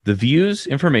The views,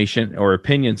 information, or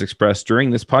opinions expressed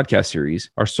during this podcast series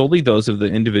are solely those of the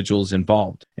individuals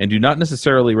involved and do not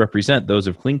necessarily represent those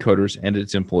of Clean Coders and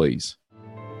its employees.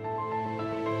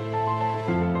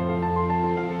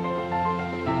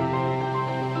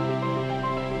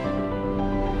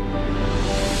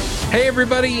 Hey,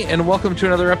 everybody, and welcome to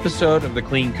another episode of the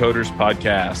Clean Coders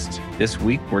podcast. This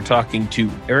week, we're talking to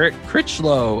Eric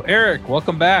Critchlow. Eric,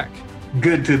 welcome back.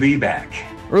 Good to be back.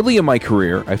 Early in my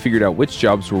career, I figured out which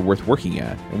jobs were worth working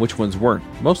at and which ones weren't,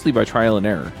 mostly by trial and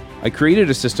error. I created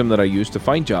a system that I used to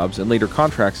find jobs and later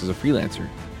contracts as a freelancer.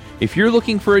 If you're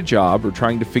looking for a job or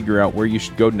trying to figure out where you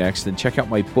should go next, then check out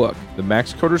my book, The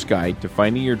Max Coder's Guide to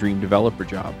Finding Your Dream Developer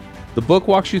Job. The book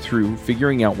walks you through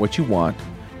figuring out what you want,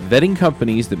 vetting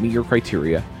companies that meet your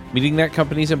criteria, meeting that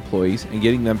company's employees, and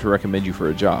getting them to recommend you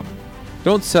for a job.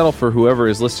 Don't settle for whoever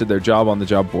has listed their job on the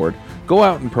job board. Go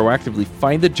out and proactively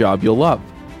find the job you'll love.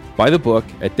 Buy the book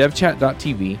at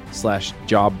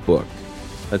devchat.tv/jobbook.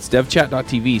 That's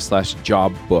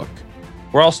devchat.tv/jobbook.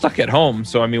 We're all stuck at home,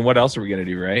 so what else are we going to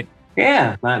do, right?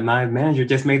 Yeah, my manager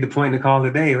just made the point to call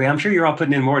today. I'm sure you're all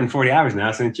putting in more than 40 hours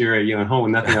now since you're at home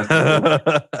with nothing else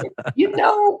to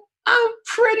do. I'm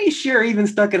pretty sure even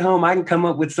stuck at home, I can come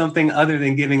up with something other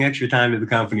than giving extra time to the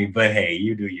company. But hey,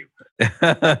 you do you.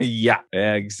 Yeah,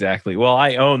 exactly. Well,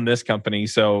 I own this company,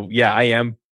 so yeah,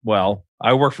 I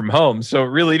work from home, so it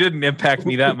really didn't impact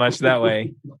me that much that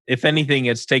way. If anything,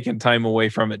 it's taken time away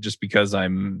from it just because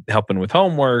I'm helping with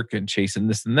homework and chasing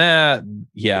this and that.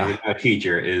 Yeah. A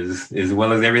teacher is as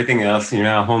well as everything else. You're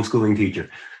now a homeschooling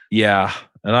teacher. Yeah.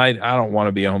 And I don't want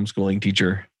to be a homeschooling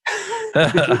teacher.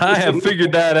 I have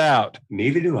figured that out.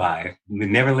 Neither do I.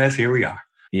 Nevertheless, here we are.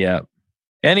 Yeah.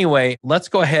 Anyway, let's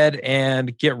go ahead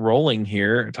and get rolling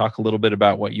here and talk a little bit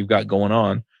about what you've got going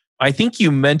on. I think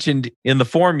you mentioned in the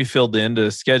form you filled in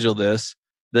to schedule this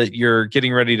that you're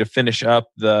getting ready to finish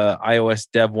up the iOS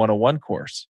Dev 101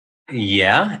 course.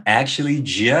 Yeah, actually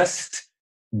just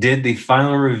did the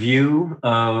final review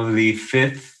of the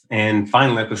 5th and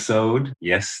final episode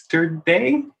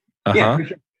yesterday. Yeah,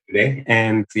 yesterday.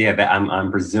 And yeah,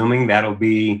 I'm presuming that'll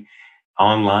be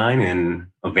online and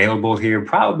available here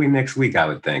probably next week, I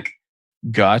would think.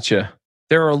 Gotcha.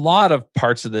 There are a lot of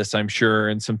parts of this, I'm sure,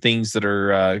 and some things that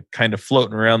are kind of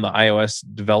floating around the iOS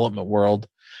development world.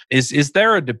 Is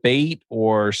there a debate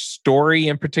or story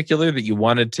in particular that you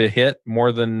wanted to hit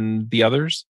more than the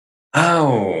others?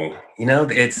 Oh,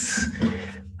 it's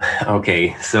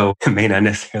okay. So it may not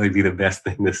necessarily be the best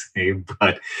thing to say,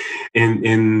 but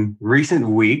in recent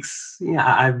weeks,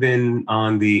 I've been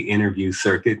on the interview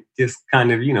circuit, just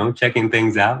kind of, checking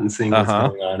things out and seeing what's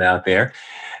going on out there.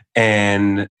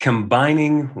 And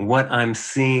combining what I'm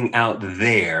seeing out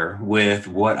there with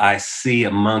what I see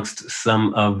amongst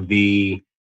some of the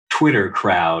Twitter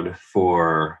crowd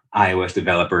for iOS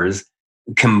developers,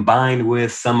 combined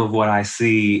with some of what I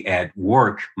see at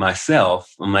work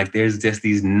myself, I'm like, there's just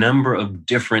these number of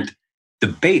different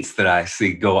debates that I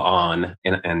see go on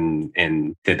and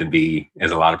tend to be,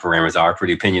 as a lot of programmers are,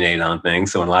 pretty opinionated on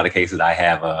things. So in a lot of cases, I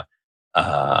have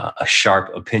a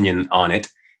sharp opinion on it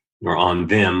or on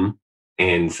them.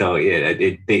 And so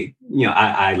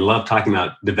I love talking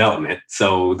about development.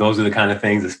 So those are the kind of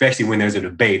things, especially when there's a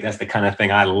debate, that's the kind of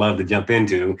thing I love to jump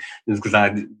into, because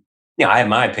I have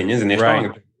my opinions and they're strong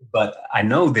opinions, but I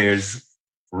know there's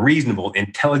reasonable,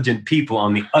 intelligent people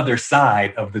on the other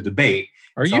side of the debate.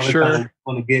 Are you sure?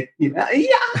 I'm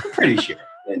pretty sure.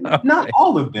 Not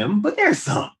all of them, but there's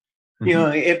some.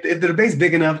 If the debate's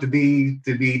big enough to be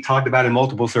talked about in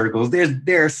multiple circles,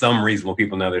 there are some reasonable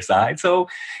people on the other side. So,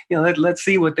 let's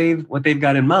see what they've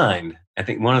got in mind. I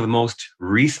think one of the most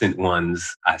recent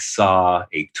ones, I saw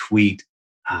a tweet.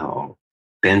 Ben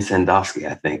Sandowski,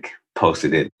 I think,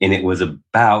 posted it, and it was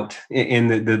about in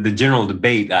the general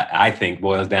debate. I think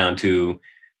boils down to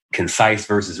concise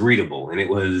versus readable, and it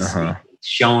was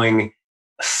showing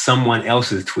someone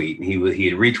else's tweet. He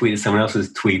had retweeted someone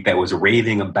else's tweet that was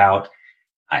raving about,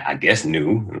 I guess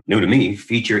new to me,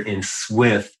 feature in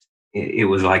Swift. It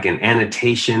was like an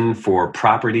annotation for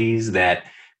properties that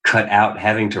cut out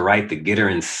having to write the getter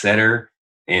and setter.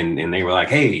 And they were like,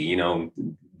 hey,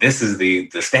 this is the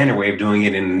standard way of doing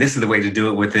it. And this is the way to do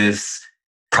it with this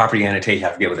property annotation.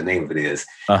 I forget what the name of it is.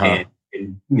 And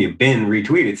Ben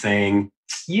retweeted saying,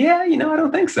 I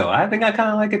don't think so. I think I kind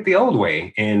of like it the old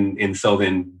way. And so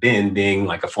then Ben, being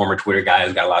like a former Twitter guy,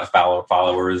 has got a lot of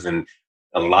followers and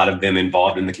a lot of them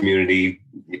involved in the community,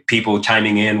 people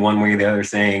chiming in one way or the other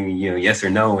saying, yes or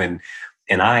no. And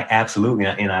I absolutely,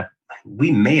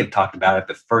 we may have talked about it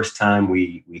the first time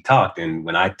we talked. And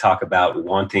when I talk about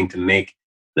wanting to make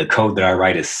the code that I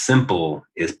write as simple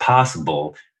as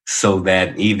possible, so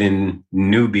that even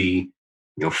newbie,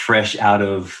 fresh out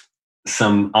of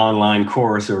some online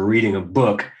course or reading a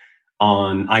book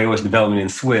on iOS development in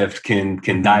Swift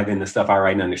can dive into stuff I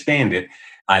write and understand it.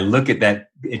 I look at that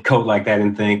code like that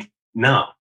and think, no,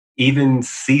 even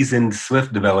seasoned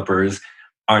Swift developers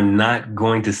are not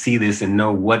going to see this and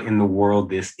know what in the world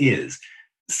this is.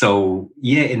 So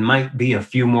yeah, it might be a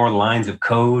few more lines of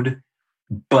code,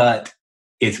 but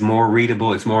it's more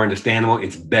readable, it's more understandable,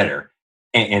 it's better.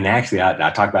 And actually, I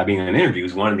talked about being in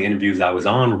interviews. One of the interviews I was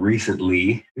on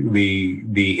recently,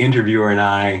 the interviewer and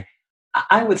I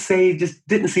would say, just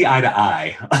didn't see eye to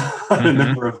eye on a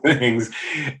number of things.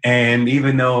 And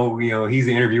even though, he's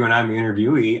the interviewer and I'm the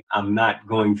interviewee, I'm not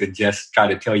going to just try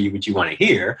to tell you what you want to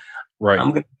hear. Right. I'm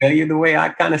going to tell you the way I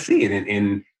kind of see it.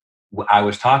 And I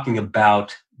was talking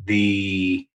about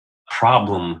the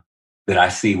problem that I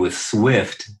see with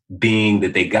Swift being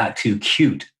that they got too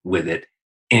cute with it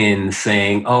in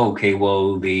saying, oh, okay,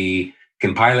 well, the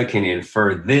compiler can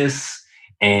infer this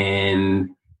and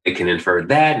it can infer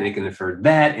that and it can infer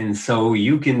that. And so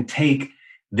you can take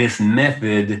this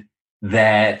method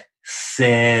that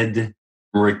said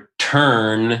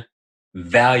return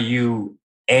value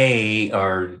A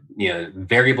or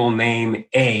variable name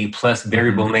A plus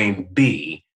variable name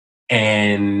B.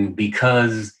 And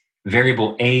because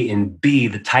variable A and B,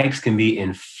 the types can be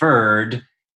inferred,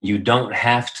 you don't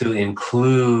have to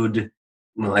include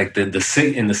like in the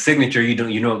signature. You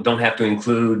don't have to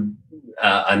include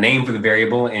a name for the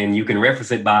variable, and you can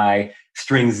reference it by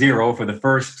string 0 for the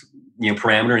first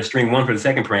parameter and string 1 for the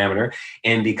second parameter.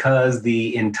 And because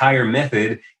the entire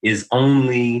method is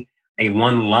only a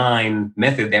one-line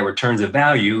method that returns a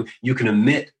value, you can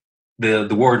omit the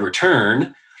word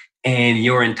return, and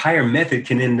your entire method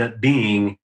can end up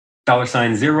being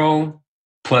 $0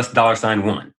 plus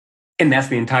 $1. And that's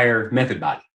the entire method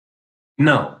body.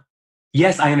 No.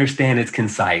 Yes, I understand it's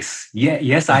concise.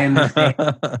 Yes, I understand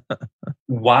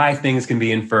why things can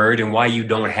be inferred and why you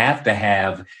don't have to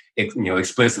have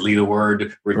explicitly the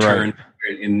word return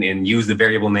and use the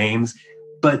variable names.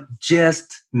 But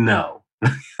just no.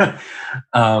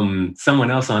 Someone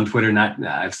else on Twitter,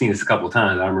 I've seen this a couple of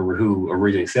times, I don't remember who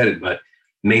originally said it, but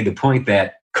made the point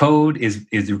that code is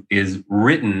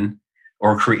written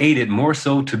or created more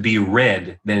so to be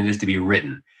read than it is to be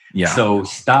written. Yeah. So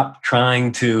stop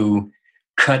trying to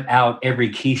cut out every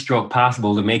keystroke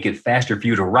possible to make it faster for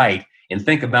you to write, and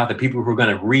think about the people who are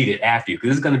going to read it after you,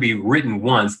 because it's going to be written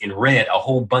once and read a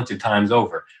whole bunch of times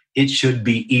over. It should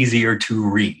be easier to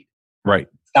read. Right.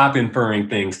 Stop inferring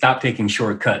things. Stop taking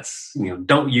shortcuts.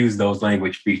 Don't use those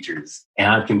language features. And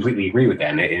I completely agree with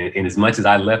that. And as much as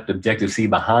I left Objective-C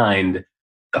behind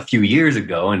a few years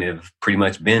ago and have pretty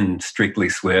much been strictly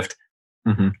Swift,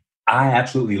 I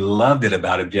absolutely loved it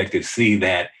about Objective-C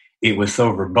that it was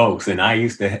so verbose. And I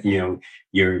used to,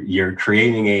 you're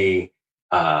creating a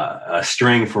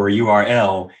string for a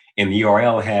URL, and the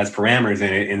URL has parameters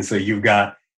in it, and so you've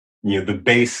got the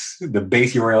base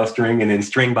URL string, and then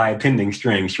string by appending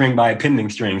string, string by appending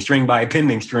string, string by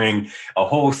appending string, a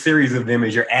whole series of them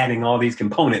as you're adding all these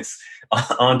components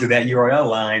onto that URL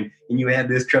line, and you have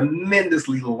this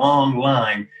tremendously long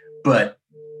line, but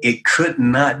it could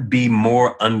not be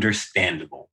more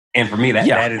understandable. And for me,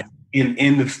 that is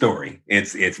end of story.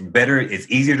 It's better, it's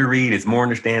easier to read, it's more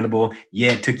understandable.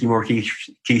 Yeah, it took you more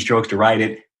keystrokes to write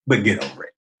it, but get over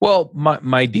it. Well,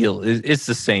 my deal is it's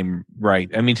the same,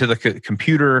 right? I mean, to the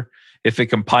computer, if it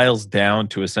compiles down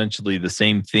to essentially the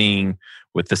same thing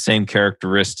with the same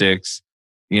characteristics,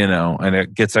 and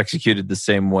it gets executed the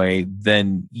same way,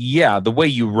 then the way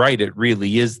you write it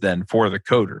really is then for the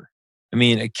coder. I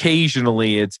mean,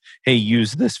 occasionally it's, hey,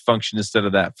 use this function instead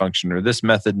of that function, or this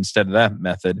method instead of that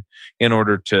method, in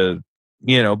order to,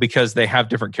 because they have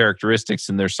different characteristics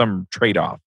and there's some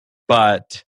trade-off.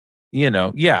 But,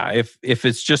 if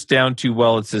it's just down to,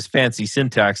 well, it's this fancy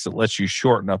syntax that lets you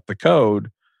shorten up the code,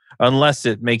 unless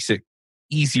it makes it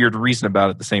easier to reason about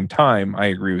at the same time, I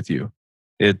agree with you.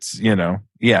 It's,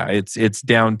 it's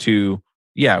down to,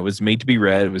 it was made to be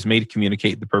read. It was made to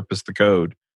communicate the purpose of the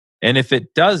code. And if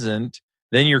it doesn't,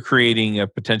 then you're creating a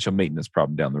potential maintenance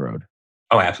problem down the road.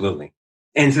 Oh, absolutely.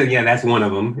 And so, that's one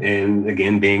of them. And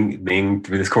again, being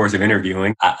through this course of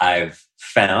interviewing, I've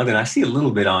found, and I see a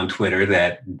little bit on Twitter,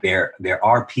 that there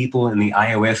are people in the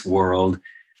iOS world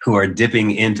who are dipping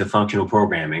into functional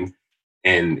programming.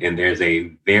 And there's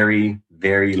a very,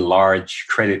 very large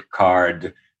credit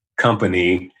card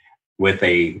company with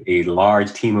a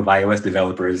large team of iOS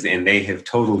developers, and they have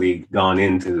totally gone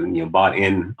into, bought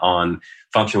in on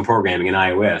functional programming in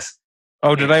iOS.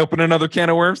 Oh, did I open another can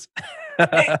of worms?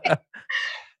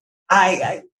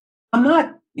 I'm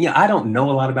not Yeah, I don't know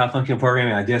a lot about functional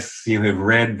programming. I just have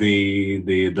read the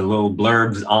little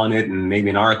blurbs on it and maybe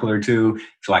an article or two.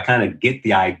 So I kind of get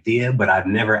the idea, but I've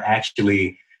never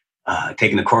actually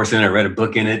taken a course in it or read a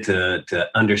book in it to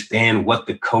understand what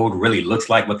the code really looks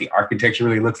like, what the architecture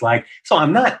really looks like. So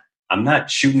I'm not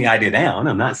shooting the idea down.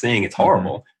 I'm not saying it's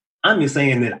horrible. Mm-hmm. I'm just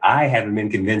saying that I haven't been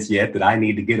convinced yet that I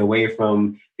need to get away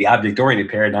from the object-oriented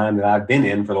paradigm that I've been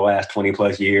in for the last 20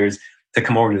 plus years to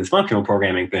come over to this functional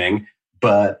programming thing.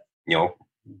 But,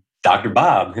 Dr.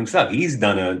 Bob himself, he's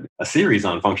done a series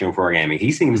on functional programming.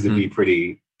 He seems to be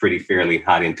pretty fairly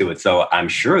hot into it. So I'm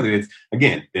sure that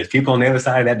there's people on the other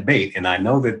side of that debate. And I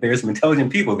know that there's some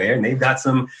intelligent people there and they've got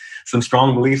some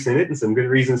strong beliefs in it and some good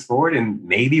reasons for it. And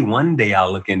maybe one day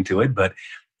I'll look into it, but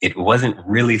it wasn't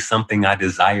really something I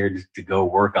desired to go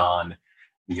work on,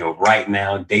 right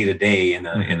now, day to day in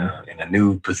a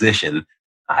new position.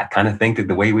 I kind of think that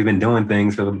the way we've been doing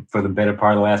things for the better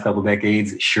part of the last couple of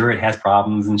decades, sure, it has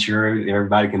problems and sure,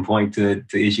 everybody can point to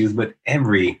issues, but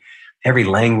every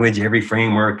language, every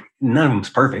framework, none of them's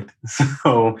perfect.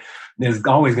 So there's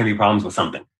always going to be problems with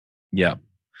something. Yeah.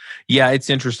 Yeah, it's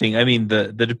interesting. I mean,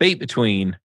 the debate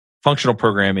between functional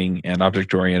programming and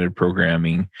object-oriented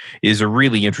programming is a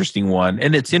really interesting one.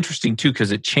 And it's interesting too,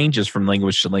 because it changes from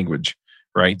language to language,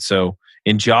 right? So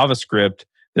in JavaScript,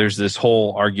 there's this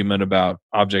whole argument about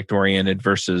object-oriented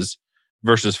versus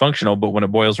functional, but when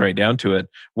it boils right down to it,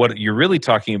 what you're really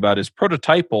talking about is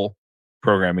prototypal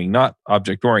programming, not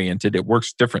object-oriented. It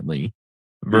works differently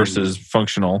versus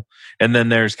functional. And then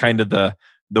there's kind of the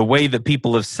way that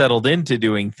people have settled into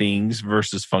doing things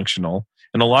versus functional.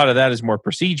 And a lot of that is more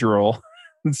procedural.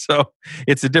 And so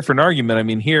it's a different argument. I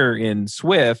mean, here in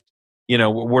Swift,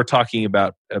 we're talking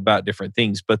about different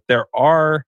things, but there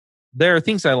are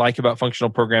things I like about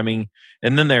functional programming,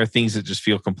 and then there are things that just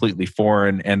feel completely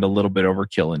foreign and a little bit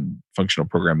overkill in functional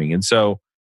programming. And so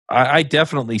I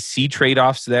definitely see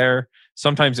trade-offs there.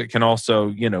 Sometimes it can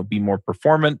also, be more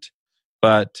performant,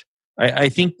 but I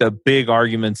think the big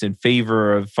arguments in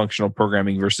favor of functional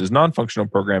programming versus non-functional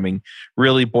programming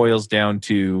really boils down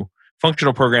to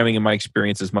functional programming, in my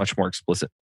experience, is much more explicit.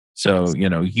 So,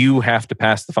 you have to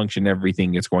pass the function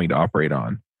everything it's going to operate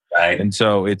on. Right. And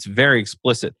so it's very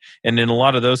explicit. And in a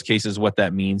lot of those cases, what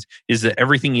that means is that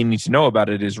everything you need to know about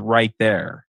it is right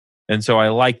there. And so I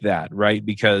like that, right?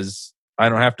 Because I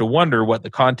don't have to wonder what the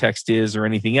context is or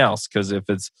anything else, because if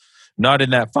it's not in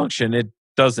that function, it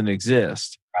doesn't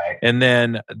exist. Right. And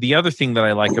then the other thing that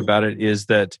I like about it is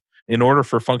that in order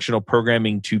for functional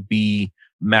programming to be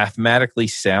mathematically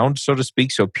sound, so to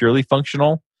speak, so purely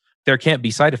functional, there can't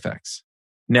be side effects.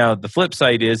 Now, the flip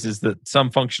side is that some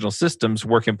functional systems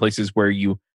work in places where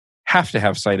you have to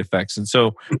have side effects. And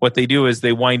so what they do is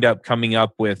they wind up coming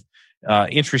up with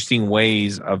interesting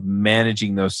ways of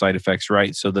managing those side effects,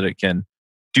 right? So that it can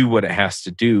do what it has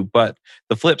to do. But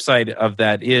the flip side of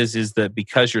that is that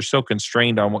because you're so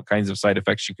constrained on what kinds of side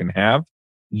effects you can have,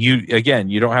 you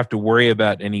don't have to worry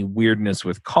about any weirdness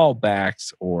with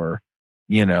callbacks or,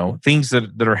 things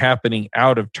that are happening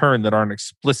out of turn that aren't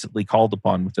explicitly called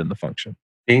upon within the function.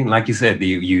 Like you said,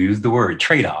 you use the word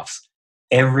trade-offs.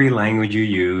 Every language you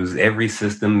use, every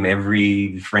system,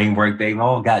 every framework, they've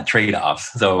all got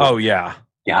trade-offs. So,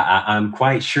 I'm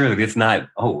quite sure that it's not,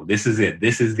 this is it.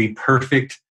 This is the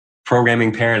perfect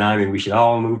programming paradigm and we should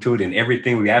all move to it and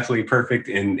everything will be absolutely perfect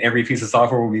and every piece of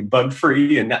software will be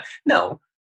bug-free. And no.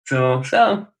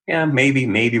 So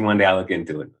maybe one day I'll look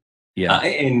into it. Yeah.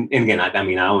 And again,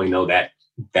 I only know that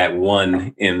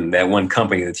one in that one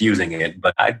company that's using it,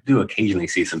 but I do occasionally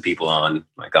see some people on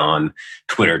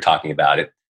Twitter talking about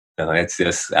it. So it's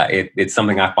just it's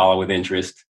something I follow with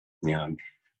interest.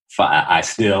 I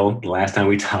still, the last time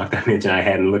we talked, I mentioned I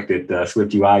hadn't looked at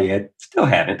Swift UI yet. Still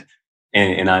haven't,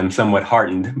 and I'm somewhat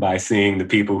heartened by seeing the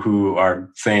people who are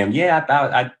saying,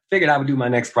 I figured I would do my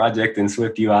next project in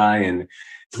Swift UI, and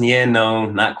no,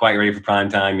 not quite ready for prime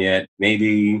time yet.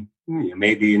 Maybe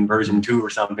in version 2 or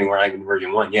something, where I'm in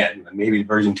version 1 yet. Maybe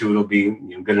version 2 will be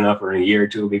good enough, or in a year or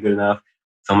two will be good enough.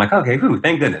 So I'm like, okay,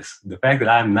 thank goodness. The fact that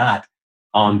I'm not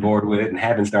on board with it and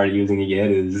haven't started using it yet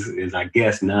is I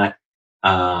guess not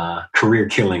career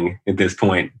killing at this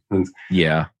point.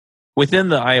 Yeah. Within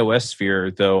the iOS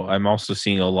sphere, though, I'm also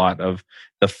seeing a lot of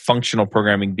the functional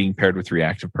programming being paired with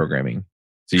reactive programming.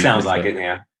 So sounds like it,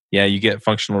 yeah. Yeah, you get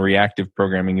functional reactive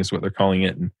programming is what they're calling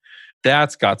it. And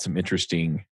that's got some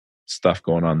interesting stuff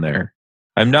going on there.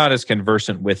 I'm not as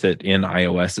conversant with it in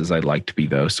iOS as I'd like to be,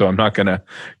 though. So I'm not going to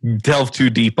delve too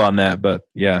deep on that. But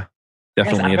yeah,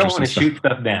 definitely interesting. I don't want to shoot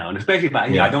stuff down, especially if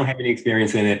I don't have any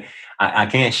experience in it. I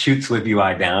can't shoot Swift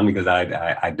UI down because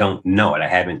I don't know it. I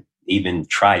haven't even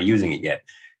tried using it yet.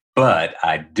 But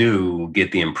I do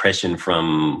get the impression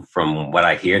from what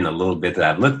I hear and a little bit that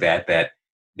I've looked at that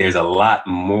there's a lot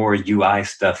more UI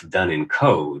stuff done in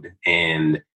code.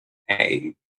 And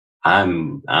hey,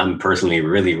 I'm personally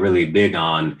really big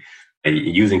on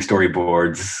using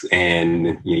storyboards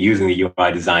and using the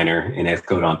UI designer and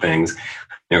Xcode on things.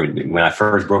 When I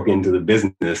first broke into the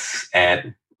business at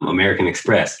American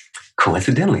Express,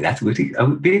 coincidentally, that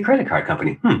would be a credit card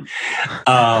company.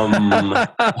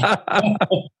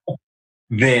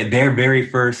 Their very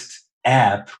first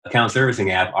app, account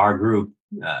servicing app, our group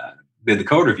did the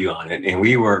code review on it, and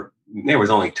there was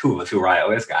only two of us who were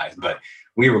iOS guys, but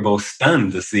we were both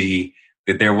stunned to see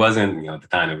that there wasn't, at the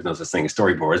time there was no such thing as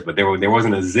storyboards, but there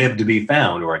wasn't a zib to be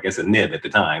found, or I guess a nib at the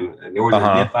time. There was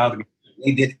a nib file.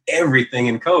 They did everything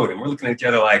in code, and we're looking at each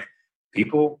other like,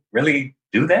 people really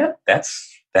do that?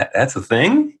 That's a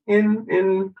thing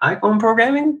in iPhone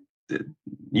programming?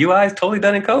 UI is totally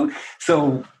done in code.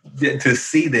 So to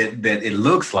see that it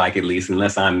looks like, at least,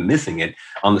 unless I'm missing it,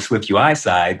 on the Swift UI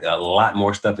side, a lot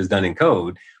more stuff is done in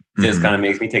code. Just kind of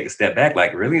makes me take a step back.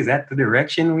 Like, really, is that the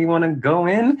direction we want to go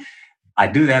in? I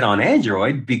do that on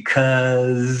Android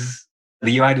because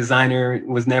the UI designer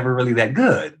was never really that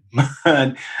good.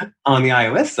 But on the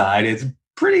iOS side, it's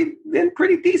been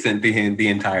pretty decent the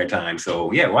entire time.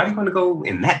 So yeah, why do you want to go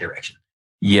in that direction?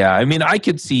 Yeah, I mean, I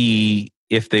could see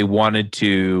if they wanted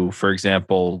to, for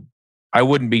example, I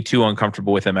wouldn't be too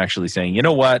uncomfortable with them actually saying, you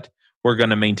know what, we're going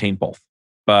to maintain both.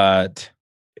 But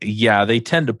yeah, they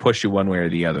tend to push you one way or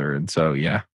the other. And so,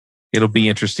 yeah, it'll be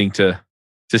interesting to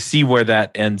see where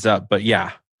that ends up. But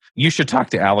yeah, you should talk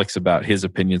to Alex about his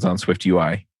opinions on Swift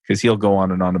UI, because he'll go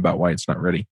on and on about why it's not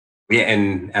ready. Yeah,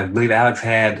 and I believe Alex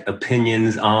had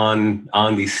opinions on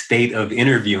the state of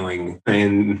interviewing.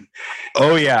 And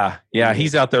oh yeah,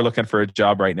 he's out there looking for a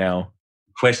job right now.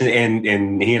 Question,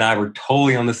 and he and I were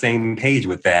totally on the same page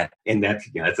with that. And that's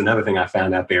another thing I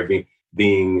found out there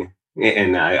being,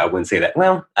 and I wouldn't say that.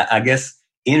 Well, I guess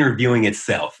interviewing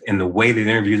itself and the way that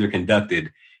interviews are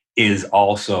conducted is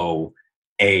also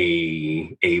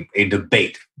a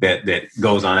debate that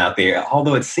goes on out there.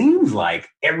 Although it seems like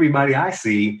everybody I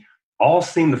see all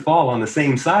seem to fall on the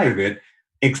same side of it,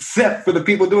 except for the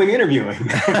people doing interviewing.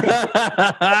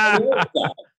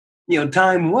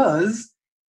 Time was,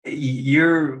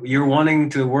 you're wanting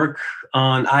to work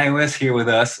on iOS here with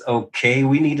us. Okay,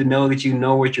 we need to know that you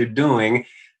know what you're doing.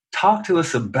 Talk to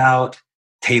us about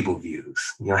table views.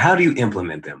 How do you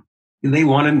implement them? They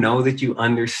want to know that you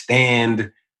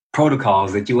understand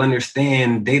protocols, that you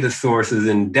understand data sources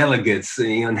and delegates,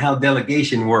 and how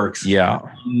delegation works. Yeah.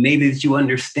 Maybe that you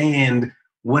understand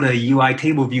what a UI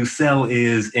table view cell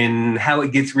is and how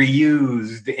it gets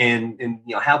reused and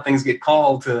how things get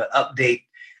called to update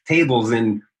tables.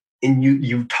 And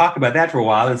you talk about that for a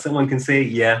while, and someone can say,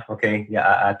 yeah, okay,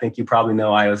 yeah, I think you probably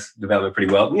know iOS development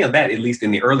pretty well. That, at least in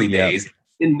the early days.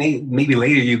 And maybe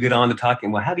later you get on to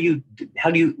talking, well, how do you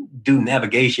do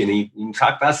navigation? And you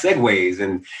talk about segues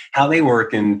and how they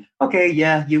work. And okay,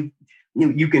 yeah, you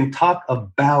can talk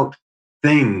about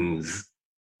things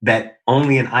that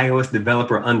only an iOS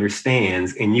developer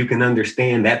understands, and you can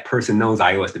understand that person knows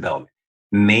iOS development.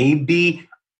 Maybe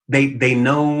they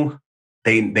know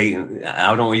they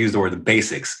I don't want to use the word the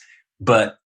basics,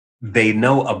 but they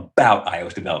know about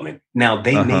iOS development. Now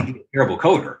they may be a terrible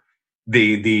coder.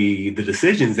 The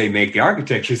decisions they make, the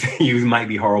architectures they use might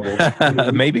be horrible.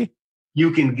 Maybe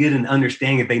you can get an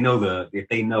understanding if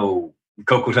they know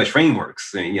Cocoa Touch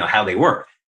frameworks and how they work.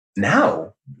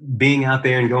 Now, being out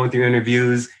there and going through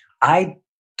interviews, I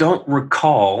don't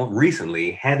recall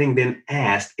recently having been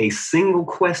asked a single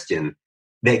question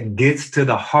that gets to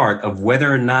the heart of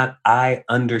whether or not I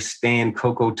understand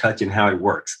Cocoa Touch and how it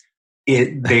works.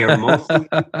 They're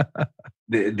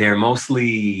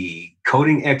mostly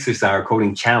coding exercise or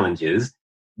coding challenges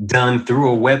done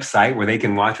through a website where they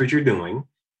can watch what you're doing.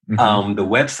 Mm-hmm. The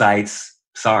websites,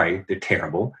 sorry, they're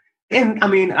terrible. And I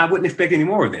mean, I wouldn't expect any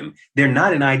more of them. They're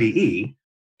not an IDE.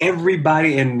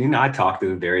 Everybody, and I talk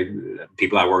to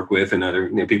people I work with and other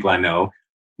people I know,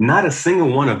 not a single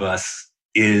one of us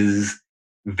is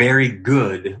very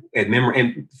good at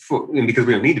and because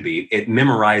we don't need to be, at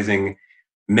memorizing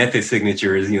method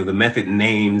signatures, the method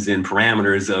names and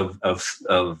parameters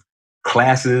of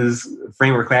classes,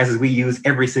 framework classes we use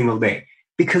every single day,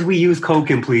 because we use code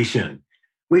completion.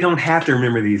 We don't have to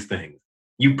remember these things.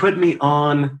 You put me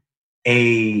on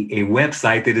a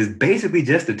website that is basically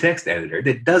just a text editor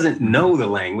that doesn't know the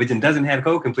language and doesn't have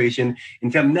code completion,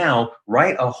 and tell them, now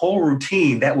write a whole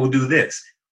routine that will do this.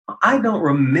 I don't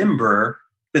remember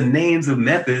the names of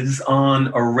methods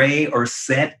on array or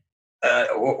set,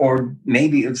 or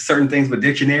maybe certain things with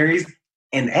dictionaries.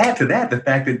 And add to that the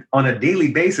fact that on a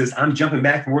daily basis, I'm jumping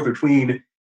back and forth between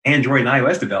Android and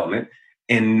iOS development.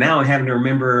 And now I'm having to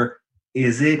remember,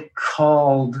 is it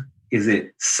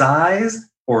size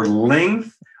or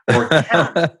length or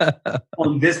count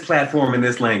on this platform in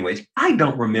this language? I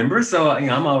don't remember. So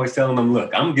I'm always telling them,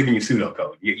 look, I'm giving you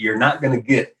pseudocode. You're not going to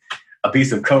get a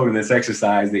piece of code in this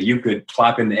exercise that you could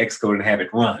plop into Xcode and have it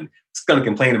run. It's going to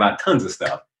complain about tons of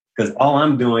stuff because all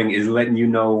I'm doing is letting you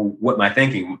know what my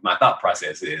thought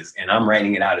process is, and I'm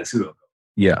writing it out as pseudocode.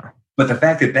 Yeah. But the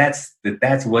fact that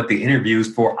that's what the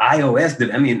interviews for iOS,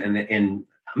 and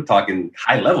I'm talking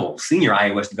high level senior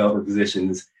iOS developer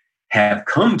positions have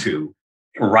come to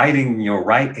write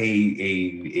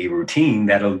a routine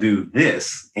that'll do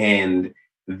this, and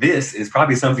this is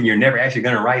probably something you're never actually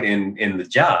going to write in the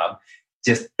job.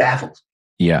 Just baffles.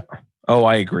 Yeah. Oh,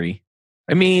 I agree.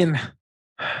 I mean,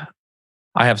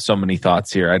 I have so many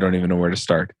thoughts here. I don't even know where to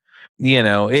start.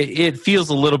 It feels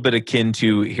a little bit akin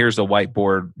to here's a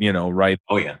whiteboard, right?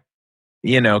 Oh, yeah.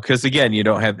 Because again, you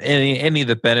don't have any of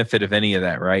the benefit of any of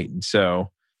that, right? And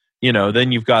so,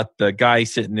 then you've got the guy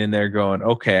sitting in there going,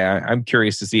 okay, I'm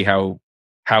curious to see how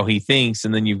he thinks.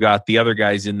 And then you've got the other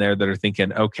guys in there that are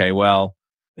thinking, okay, well,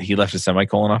 he left a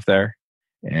semicolon off there.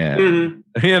 And,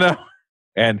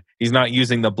 and he's not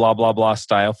using the blah, blah, blah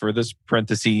style for this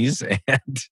parentheses.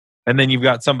 And then you've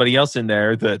got somebody else in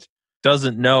there that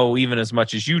doesn't know even as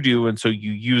much as you do. And so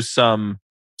you use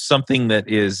something that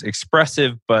is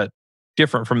expressive, but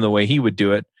different from the way he would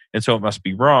do it. And so it must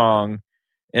be wrong.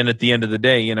 And at the end of the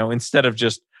day, instead of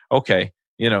just,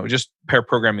 just pair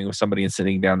programming with somebody and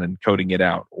sitting down and coding it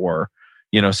out, or,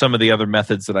 some of the other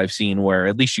methods that I've seen where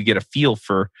at least you get a feel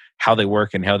for how they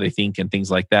work and how they think and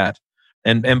things like that.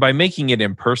 And by making it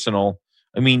impersonal,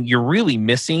 I mean, you're really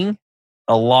missing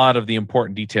a lot of the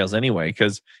important details anyway.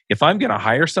 Because if I'm going to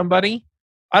hire somebody,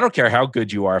 I don't care how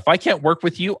good you are. If I can't work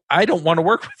with you, I don't want to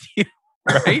work with you.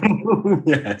 Right?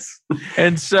 Yes.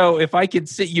 And so if I can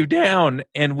sit you down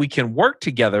and we can work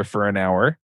together for an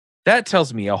hour, that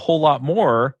tells me a whole lot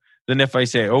more than if I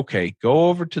say, okay, go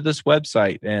over to this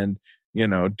website and,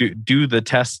 do the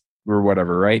test or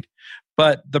whatever, right?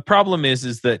 But the problem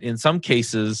is that in some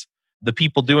cases, the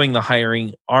people doing the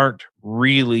hiring aren't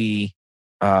really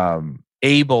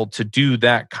able to do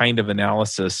that kind of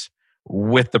analysis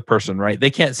with the person, right? They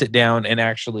can't sit down and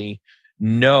actually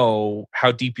know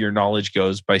how deep your knowledge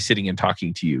goes by sitting and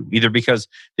talking to you, either because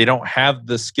they don't have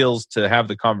the skills to have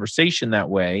the conversation that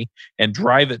way and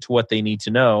drive it to what they need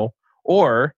to know,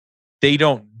 or they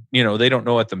don't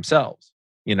know it themselves.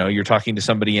 You're talking to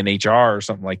somebody in HR or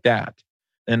something like that.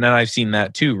 And then I've seen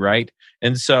that too, right?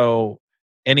 And so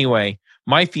anyway,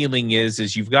 my feeling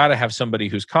is you've got to have somebody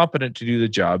who's competent to do the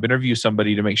job, interview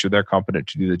somebody to make sure they're competent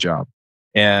to do the job.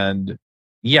 And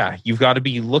yeah, you've got to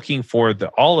be looking for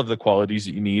all of the qualities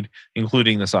that you need,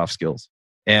 including the soft skills.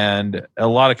 And a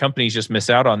lot of companies just miss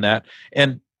out on that.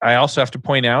 And I also have to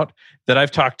point out that I've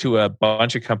talked to a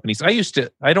bunch of companies.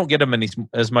 I don't get them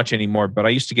as much anymore, but I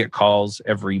used to get calls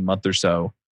every month or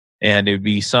so. And it would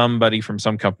be somebody from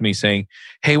some company saying,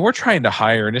 hey, we're trying to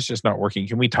hire and it's just not working.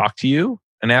 Can we talk to you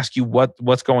and ask you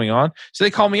what's going on? So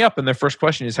they call me up and their first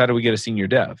question is, how do we get a senior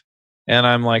dev? And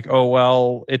I'm like, oh,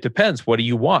 well, it depends. What do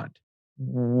you want?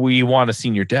 We want a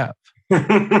senior dev.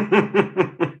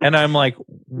 And I'm like,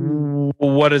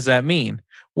 what does that mean?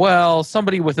 Well,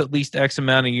 somebody with at least X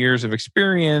amount of years of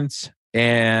experience.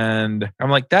 And I'm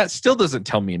like, that still doesn't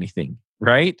tell me anything,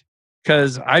 right?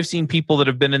 Because I've seen people that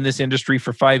have been in this industry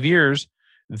for 5 years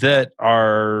that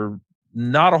are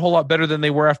not a whole lot better than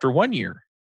they were after 1 year,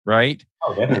 right?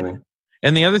 Oh, definitely.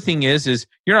 And the other thing is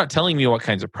you're not telling me what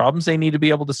kinds of problems they need to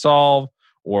be able to solve,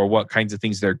 or what kinds of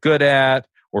things they're good at,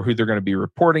 or who they're going to be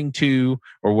reporting to,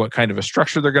 or what kind of a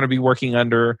structure they're going to be working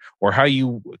under, or how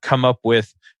you come up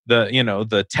with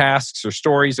the tasks or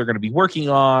stories they're going to be working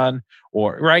on,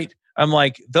 or right. I'm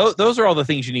like, those are all the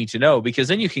things you need to know, because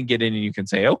then you can get in and you can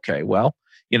say, okay, well,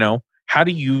 how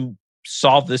do you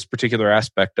solve this particular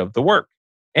aspect of the work?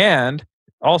 And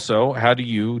also, how do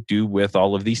you do with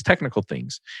all of these technical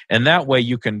things? And that way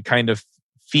you can kind of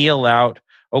feel out,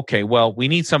 okay, well, we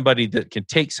need somebody that can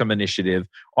take some initiative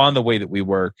on the way that we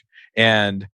work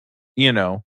and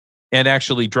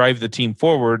actually drive the team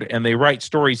forward, and they write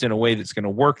stories in a way that's going to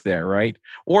work there, right?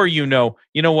 Or, you know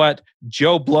what,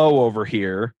 Joe Blow over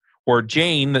here, or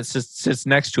Jane that sits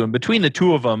next to him, between the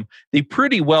two of them, they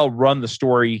pretty well run the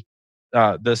story,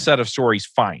 the set of stories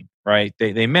fine, right?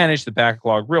 They manage the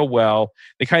backlog real well.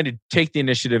 They kind of take the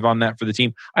initiative on that for the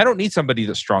team. I don't need somebody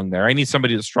that's strong there. I need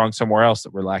somebody that's strong somewhere else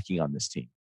that we're lacking on this team.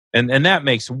 And that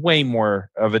makes way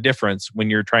more of a difference when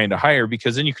you're trying to hire,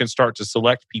 because then you can start to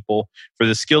select people for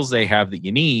the skills they have that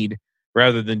you need,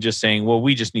 rather than just saying, well,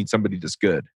 we just need somebody that's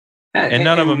good. And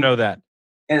none of them know that.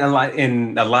 And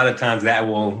a lot of times that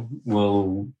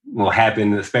will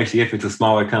happen, especially if it's a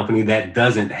smaller company that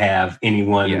doesn't have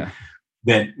anyone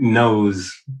that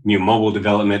knows mobile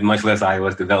development, much less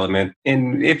iOS development.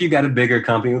 And if you got a bigger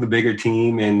company with a bigger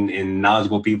team and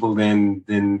knowledgeable people, then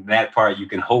that part you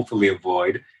can hopefully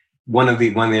avoid. One of the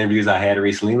interviews I had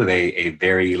recently with a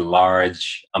very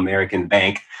large American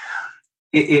bank,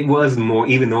 it was more,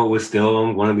 even though it was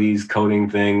still one of these coding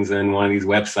things and one of these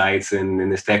websites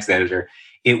and this text editor,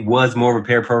 it was more of a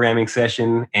pair programming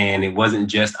session. And it wasn't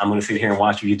just, I'm going to sit here and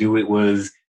watch you do it. It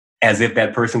was as if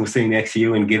that person was sitting next to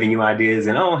you and giving you ideas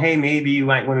and, oh, hey, maybe you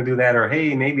might want to do that. Or,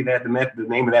 hey, maybe the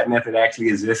name of that method actually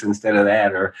is this instead of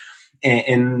that. Or,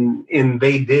 and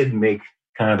they did make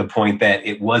kind of the point that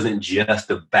it wasn't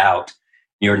just about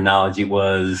your knowledge. It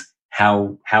was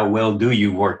how well do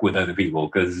you work with other people?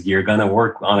 Because you're going to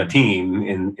work on a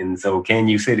team. And so can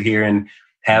you sit here and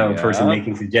have a person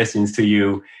making suggestions to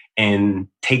you and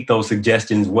take those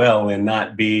suggestions well and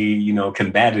not be,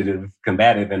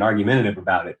 combative and argumentative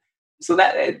about it? So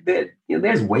that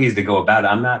there's ways to go about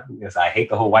it. I hate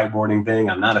the whole whiteboarding thing.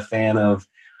 I'm not a fan of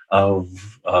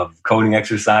coding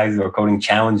exercises or coding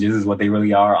challenges is what they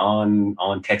really are on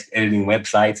text editing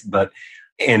websites.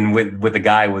 And with the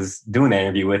guy I was doing that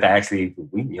interview with,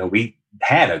 we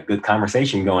had a good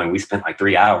conversation going. We spent like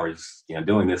 3 hours,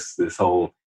 doing this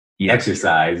whole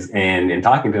exercise and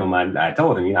talking to him. I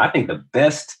told him, I think the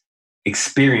best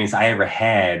experience I ever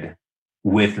had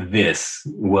with this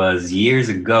was years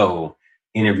ago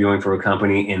interviewing for a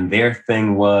company, and their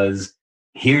thing was,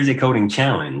 here's a coding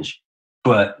challenge,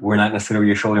 but we're not going to sit over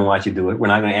your shoulder and watch you do it. We're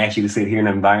not going to ask you to sit here in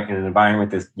an environment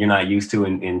that you're not used to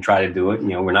and try to do it.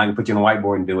 We're not going to put you on a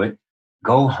whiteboard and do it.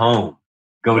 Go home.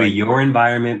 Go to your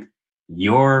environment,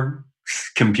 your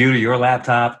computer, your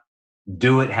laptop.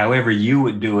 Do it however you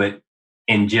would do it.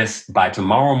 And just by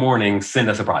tomorrow morning, send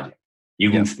us a project. You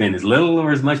can spend as little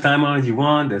or as much time on as you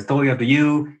want. That's totally up to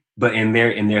you. But in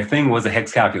their thing was a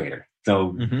hex calculator.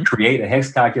 So create a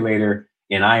hex calculator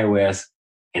in iOS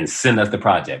and send us the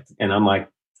project. And I'm like,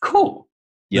 cool.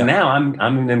 Yeah. So now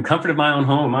I'm in the comfort of my own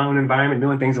home, my own environment,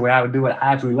 doing things the way I would do it.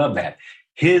 I absolutely love that.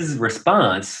 His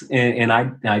response, and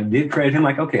I did credit him,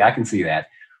 like, okay, I can see that,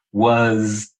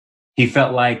 was he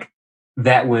felt like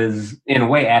that was, in a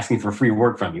way, asking for free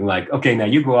work from you. Like, okay, now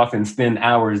you go off and spend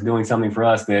hours doing something for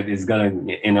us that is going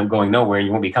to end up going nowhere and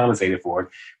you won't be compensated for it.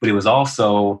 But it was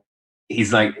also,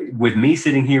 he's like, with me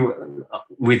sitting here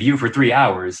with you for 3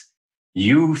 hours,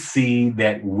 you see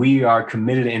that we are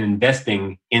committed and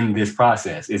investing in this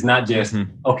process. It's not just,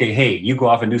 okay, hey, you go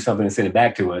off and do something and send it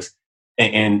back to us.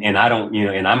 And I don't,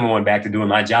 and I'm going back to doing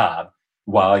my job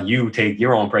while you take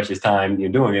your own precious time you're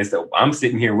doing this. So I'm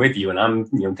sitting here with you and I'm,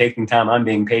 taking time I'm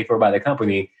being paid for by the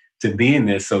company to be in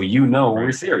this. So,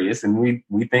 we're serious and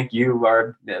we think you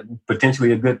are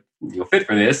potentially a good fit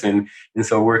for this. And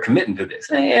so we're committing to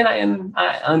this. And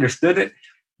I understood it,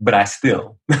 but I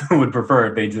still would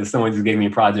prefer if someone just gave me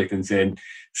a project and said,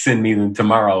 send me them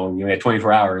tomorrow, at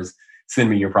 24 hours, send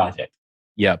me your project.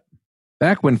 Yep.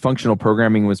 Back when functional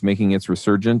programming was making its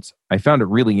resurgence, I found it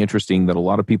really interesting that a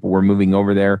lot of people were moving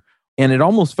over there, and it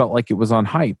almost felt like it was on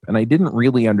hype. And I didn't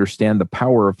really understand the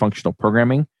power of functional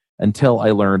programming until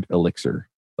I learned Elixir.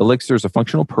 Elixir is a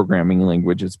functional programming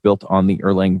language. It's built on the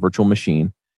Erlang virtual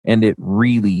machine, and it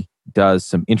really does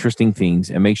some interesting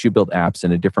things and makes you build apps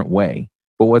in a different way.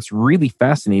 But what's really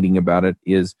fascinating about it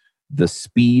is the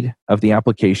speed of the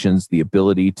applications, the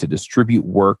ability to distribute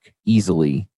work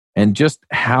easily, and just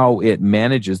how it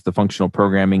manages the functional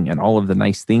programming and all of the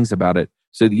nice things about it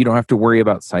so that you don't have to worry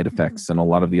about side effects and a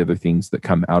lot of the other things that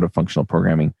come out of functional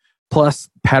programming. Plus,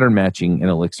 pattern matching in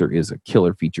Elixir is a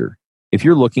killer feature. If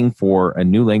you're looking for a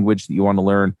new language that you want to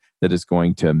learn that is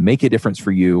going to make a difference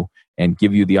for you and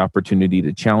give you the opportunity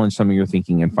to challenge some of your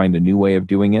thinking and find a new way of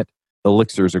doing it,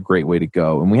 Elixir is a great way to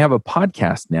go. And we have a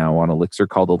podcast now on Elixir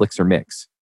called Elixir Mix,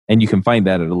 and you can find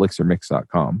that at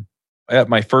elixirmix.com. At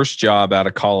my first job out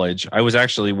of college, I was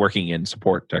actually working in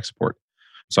tech support.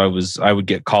 So I would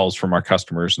get calls from our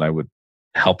customers and I would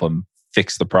help them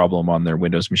fix the problem on their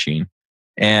Windows machine.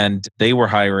 And they were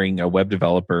hiring a web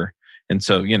developer. And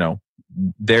so,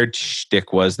 their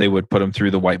shtick was they would put them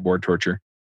through the whiteboard torture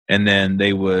and then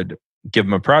they would give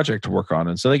them a project to work on.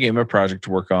 And so they gave him a project to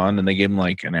work on and they gave him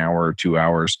like an hour or 2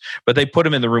 hours, but they put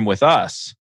him in the room with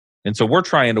us. And so we're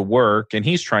trying to work and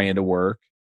he's trying to work.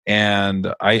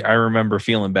 And I remember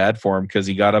feeling bad for him because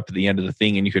he got up at the end of the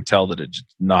thing and you could tell that it had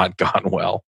not gone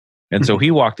well. And so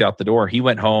he walked out the door. He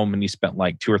went home and he spent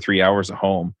like 2 or 3 hours at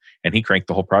home and he cranked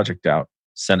the whole project out,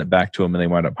 sent it back to him, and they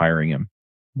wound up hiring him.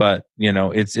 But,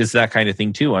 it's that kind of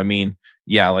thing too. I mean,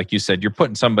 yeah, like you said, you're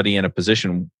putting somebody in a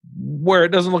position where it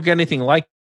doesn't look anything like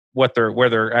where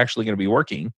they're actually going to be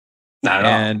working. Not at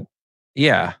And all.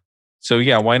 yeah. So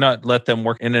yeah, why not let them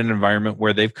work in an environment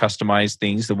where they've customized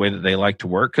things the way that they like to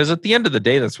work? Because at the end of the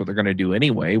day, that's what they're going to do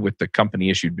anyway with the company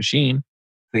issued machine.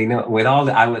 So, with all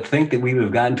that, I would think that we would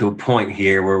have gotten to a point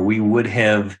here where we would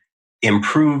have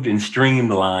improved and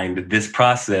streamlined this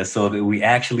process so that we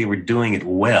actually were doing it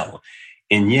well.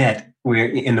 And yet we're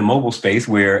in the mobile space,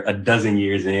 we're a dozen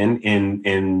years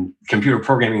in computer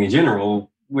programming in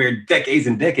general, we're decades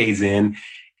and decades in,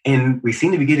 and we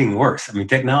seem to be getting worse. I mean,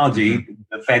 technology,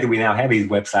 the fact that we now have these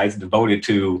websites devoted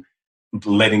to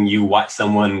letting you watch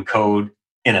someone code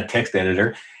in a text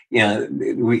editor,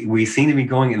 we seem to be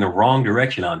going in the wrong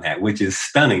direction on that, which is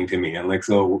stunning to me. I'm like,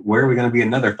 so where are we going to be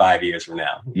another 5 years from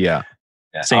now? Yeah.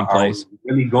 Same place. Are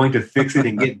we really going to fix it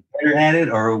and get better at it?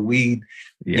 Or are we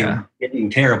getting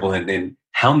terrible? And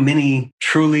how many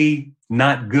truly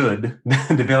not good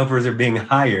developers are being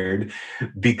hired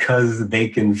because they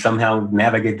can somehow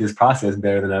navigate this process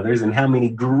better than others? And how many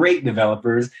great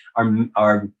developers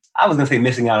are I was going to say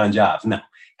missing out on jobs. No.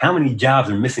 How many jobs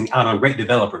are missing out on great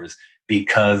developers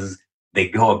because they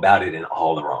go about it in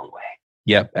all the wrong way?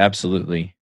 Yep,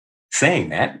 absolutely. Saying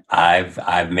that,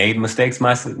 I've made mistakes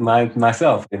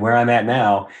myself. And where I'm at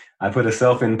now, I put a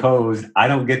self-imposed, I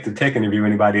don't get to tech interview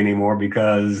anybody anymore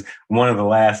because one of the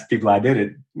last people I did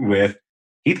it with,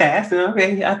 he passed. And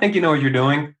okay, I think you know what you're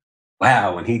doing.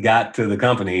 Wow, when he got to the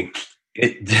company,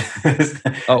 it just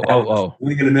oh.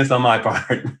 Really gonna miss on my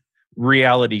part.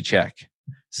 Reality check.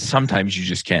 Sometimes you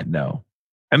just can't know.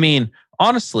 I mean,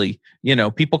 honestly,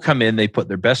 people come in, they put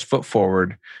their best foot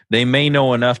forward. They may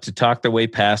know enough to talk their way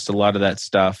past a lot of that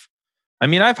stuff. I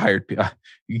mean, I've hired people.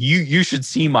 You should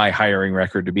see my hiring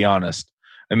record, to be honest.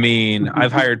 I mean,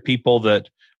 I've hired people that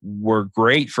were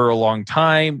great for a long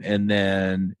time. And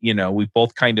then, we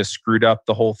both kind of screwed up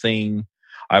the whole thing.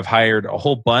 I've hired a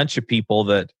whole bunch of people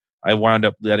that I wound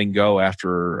up letting go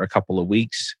after a couple of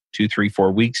weeks, 2, 3,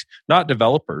 4 weeks, not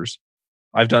developers.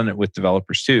 I've done it with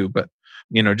developers too, but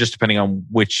just depending on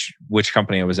which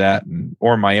company I was at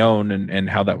or my own and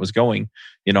how that was going,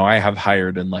 I have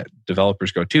hired and let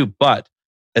developers go too. But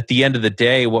at the end of the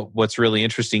day, what's really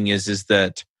interesting is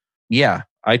that, yeah,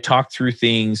 I talked through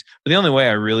things, but the only way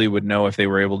I really would know if they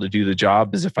were able to do the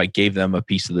job is if I gave them a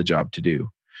piece of the job to do.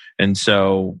 And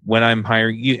so when I'm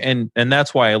hiring you, and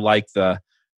that's why I like the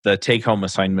take-home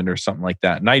assignment or something like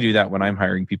that. And I do that when I'm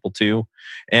hiring people too.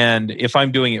 And if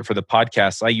I'm doing it for the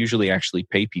podcast, I usually actually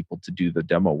pay people to do the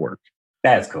demo work.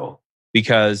 That's cool.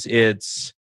 Because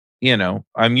it's,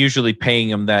 I'm usually paying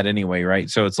them that anyway, right?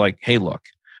 So it's like, hey, look,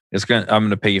 I'm going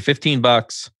to pay you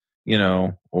 $15,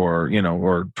 or $20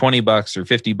 or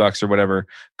 $50 or whatever.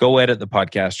 Go edit the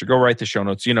podcast or go write the show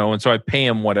notes, and so I pay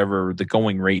them whatever the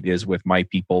going rate is with my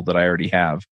people that I already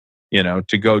have,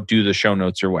 to go do the show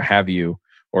notes or what have you,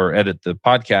 or edit the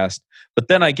podcast. But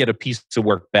then I get a piece of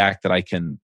work back that I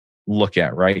can look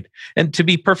at, right? And to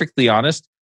be perfectly honest,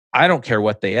 I don't care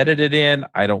what they edited in.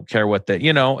 I don't care what at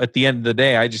the end of the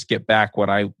day, I just get back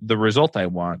the result I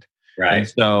want. Right. And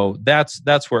so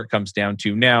that's where it comes down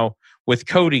to. Now, with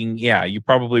coding, yeah, you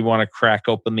probably want to crack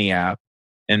open the app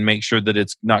and make sure that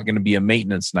it's not going to be a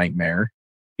maintenance nightmare,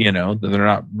 that they're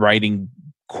not writing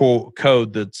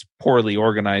code that's poorly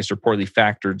organized or poorly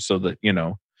factored so that,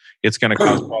 it's going to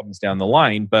cause problems down the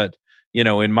line. But,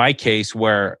 in my case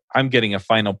where I'm getting a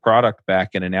final product back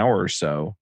in an hour or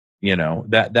so,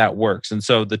 that works. And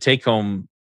so the take home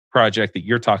project that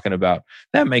you're talking about,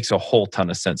 that makes a whole ton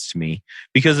of sense to me,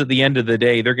 because at the end of the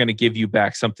day, they're going to give you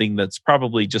back something that's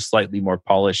probably just slightly more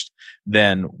polished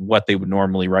than what they would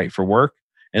normally write for work.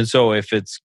 And so if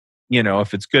it's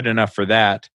good enough for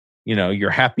that, you're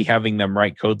happy having them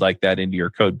write code like that into your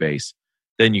code base,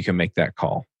 then you can make that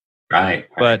call. Right.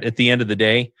 But at the end of the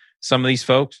day, some of these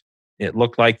folks, it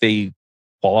looked like they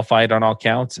qualified on all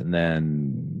counts. And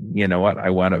then, I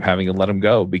wound up having to let them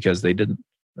go because they didn't,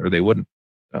 or they wouldn't.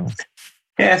 So.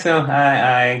 Yeah. So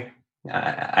I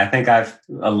think I've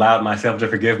allowed myself to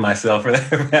forgive myself for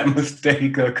that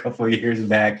mistake a couple of years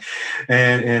back.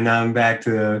 And I'm back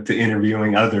to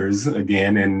interviewing others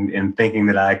again and thinking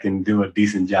that I can do a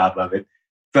decent job of it.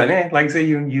 But like I say,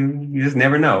 you just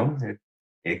never know.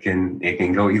 It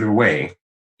can go either way.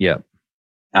 Yeah.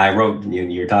 I wrote,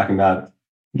 you're talking about,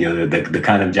 the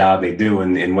kind of job they do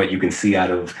and what you can see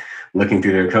out of looking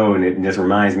through their code. And it just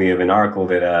reminds me of an article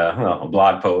that, a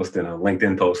blog post and a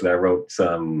LinkedIn post that I wrote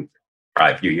probably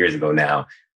a few years ago now.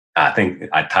 I think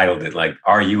I titled it like,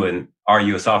 Are you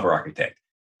a software architect?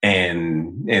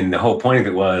 And the whole point of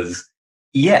it was,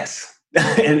 yes.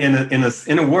 And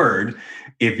in a word,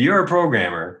 if you're a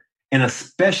programmer And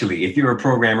especially if you're a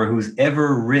programmer who's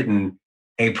ever written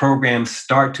a program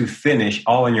start to finish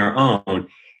all on your own,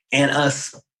 and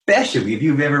especially if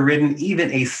you've ever written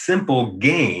even a simple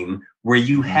game where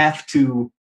you have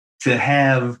to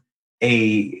have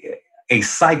a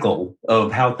cycle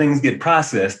of how things get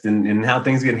processed and how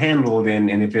things get handled,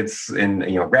 and if it's in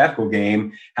a graphical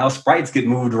game, how sprites get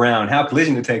moved around, how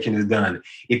collision detection is done.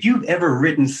 If you've ever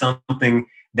written something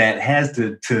that has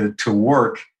to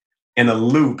work in a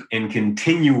loop and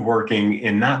continue working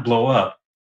and not blow up,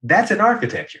 that's an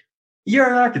architecture. You're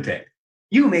an architect.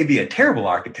 You may be a terrible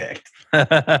architect.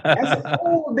 That's a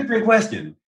whole different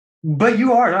question. But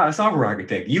you are not a software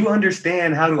architect. You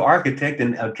understand how to architect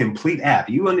a complete app.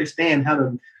 You understand how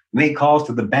to make calls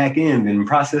to the back end and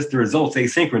process the results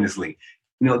asynchronously.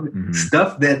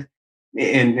 Stuff that,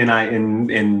 and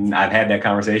I've had that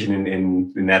conversation,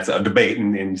 and that's a debate,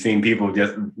 and seeing people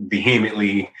just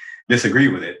vehemently disagree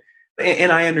with it.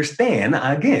 And I understand,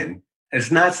 again,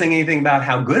 it's not saying anything about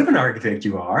how good of an architect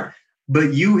you are,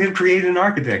 but you have created an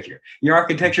architecture. Your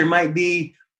architecture might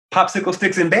be popsicle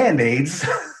sticks and Band-Aids,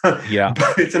 yeah,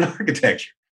 but it's an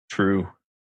architecture. True.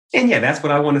 And yeah, that's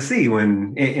what I want to see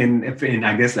when, and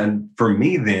I guess for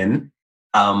me then,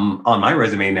 on my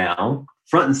resume now,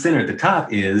 front and center at the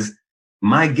top is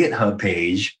my GitHub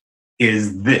page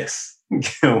is this,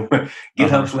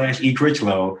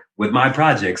 GitHub/eCritchlow with my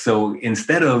project. So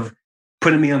instead of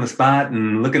putting me on the spot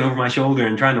and looking over my shoulder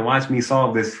and trying to watch me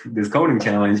solve this coding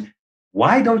challenge,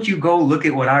 why don't you go look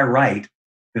at what I write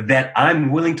that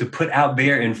I'm willing to put out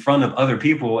there in front of other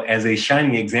people as a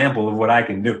shining example of what I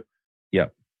can do?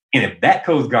 Yep. And if that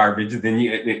code's garbage, then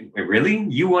you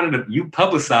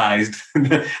publicized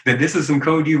that this is some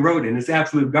code you wrote and it's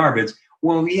absolute garbage.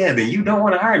 Well, yeah, then you don't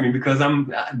want to hire me because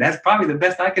that's probably the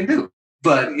best I can do.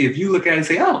 But if you look at it and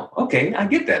say, oh, okay, I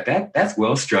get that. That's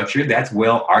well structured. That's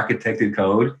well architected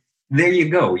code. There you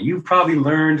go. You've probably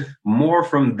learned more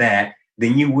from that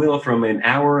than you will from an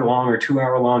hour-long or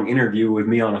 2-hour-long interview with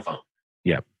me on a phone.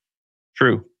 Yep.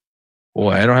 True.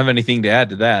 Boy, I don't have anything to add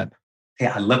to that.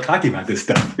 Yeah, I love talking about this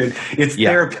stuff. It's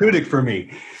therapeutic for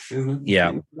me.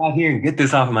 Yeah. Get out here and get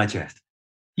this off of my chest.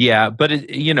 Yeah, but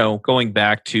going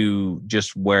back to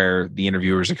just where the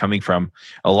interviewers are coming from,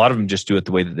 a lot of them just do it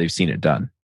the way that they've seen it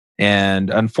done. And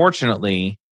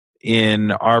unfortunately,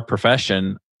 in our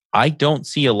profession, I don't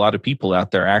see a lot of people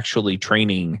out there actually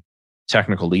training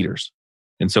technical leaders.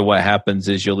 And so what happens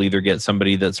is you'll either get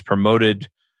somebody that's promoted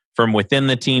from within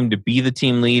the team to be the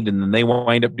team lead, and then they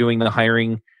wind up doing the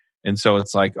hiring. And so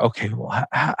it's like, okay, well,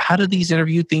 how do these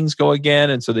interview things go again?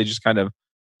 And so they just kind of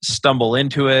stumble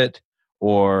into it.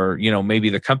 Or,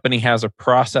 maybe the company has a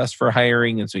process for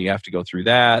hiring, and so you have to go through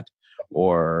that,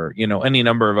 or, any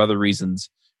number of other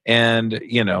reasons. And,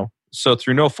 so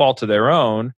through no fault of their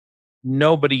own,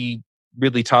 nobody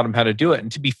really taught them how to do it.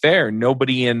 And to be fair,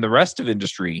 nobody in the rest of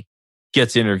industry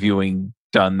gets interviewing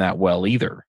done that well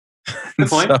either. Good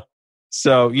point.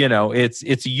 So, it's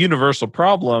a universal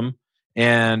problem,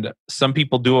 and some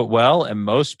people do it well, and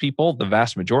most people, the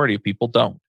vast majority of people,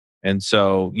 don't. And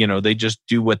so, they just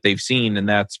do what they've seen, and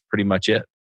that's pretty much it.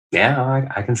 Yeah,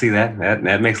 I can see that.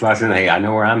 That makes a lot of sense. Hey, I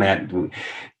know where I'm at.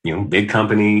 Big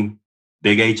company,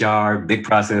 big HR, big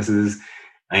processes,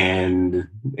 and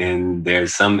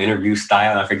there's some interview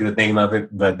style. I forget the name of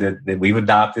it, but that we've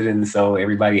adopted, and so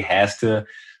everybody has to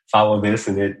follow this,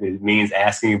 and it means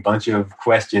asking a bunch of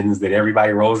questions that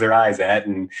everybody rolls their eyes at,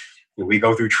 and we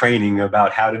go through training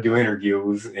about how to do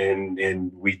interviews, and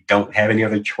we don't have any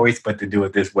other choice but to do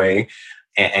it this way.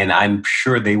 And I'm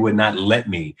sure they would not let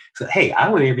me. So, hey, I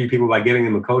want to interview people by giving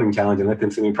them a coding challenge and let them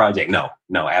send me a project. No,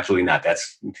 absolutely not.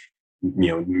 That's,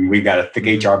 we've got a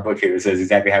thick HR book here that says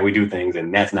exactly how we do things,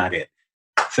 and that's not it.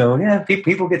 So, yeah,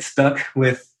 people get stuck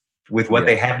with what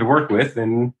they have to work with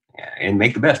and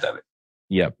make the best of it.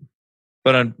 Yep.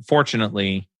 But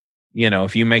unfortunately,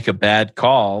 if you make a bad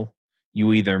call,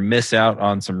 you either miss out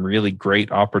on some really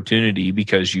great opportunity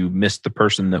because you missed the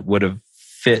person that would have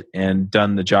fit and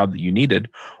done the job that you needed,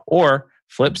 or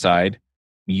flip side,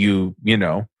 you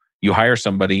hire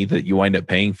somebody that you wind up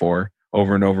paying for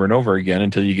over and over and over again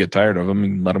until you get tired of them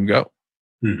and let them go.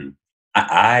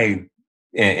 I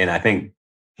think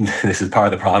this is part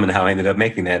of the problem and how I ended up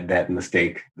making that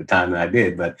mistake the time that I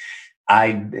did. But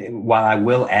while I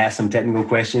will ask some technical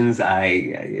questions,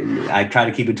 I try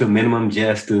to keep it to a minimum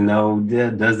just to know,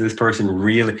 does this person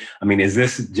really, is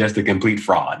this just a complete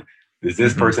fraud? Is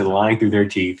this person lying through their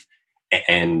teeth?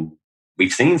 And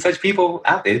we've seen such people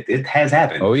out there. It has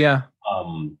happened. Oh, yeah.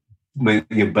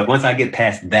 But once I get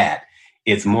past that,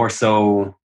 it's more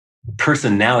so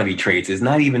personality traits. It's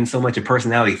not even so much a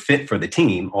personality fit for the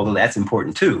team, although that's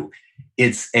important too.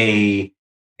 It's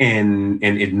And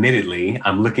admittedly,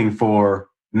 I'm looking for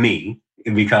me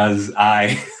because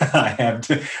I I have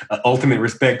ultimate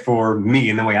respect for me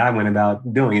and the way I went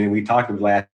about doing it. And we talked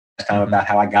last time about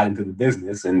how I got into the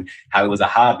business and how it was a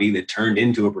hobby that turned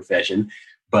into a profession.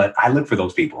 But I look for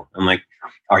those people. I'm like,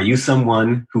 are you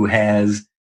someone who has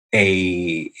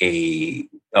a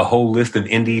whole list of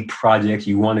indie projects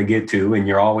you want to get to, and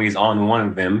you're always on one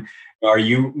of them? Are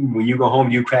you, when you go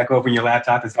home, you crack open your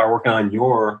laptop and start working on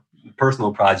your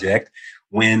personal project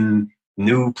when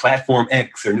new platform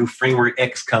X or new framework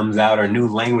X comes out or new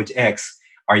language X?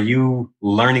 Are you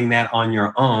learning that on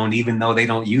your own, even though they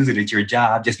don't use it at your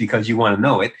job, just because you want to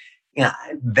know it?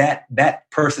 That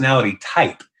personality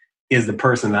type is the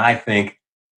person that I think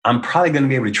I'm probably going to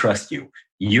be able to trust you.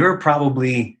 You're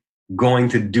probably going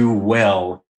to do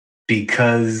well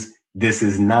because this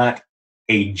is not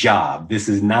a job. This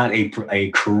is not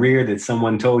a career that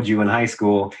someone told you in high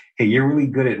school, hey, you're really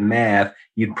good at math.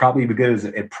 You'd probably be good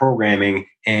at programming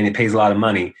and it pays a lot of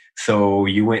money. So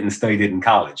you went and studied it in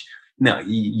college. No,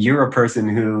 you're a person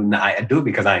who, I do it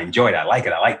because I enjoy it. I like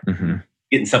it. I like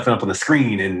getting something up on the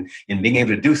screen and being able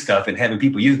to do stuff and having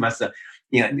people use my stuff.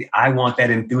 I want that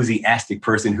enthusiastic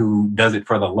person who does it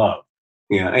for the love.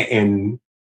 And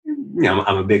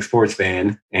I'm a big sports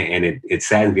fan, and it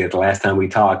saddens me that the last time we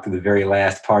talked, the very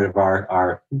last part of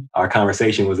our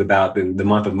conversation was about the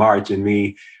month of March and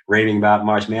me raving about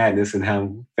March Madness and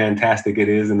how fantastic it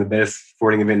is and the best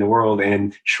sporting event in the world.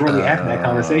 And shortly after that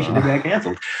conversation, it got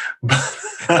canceled.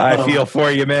 I feel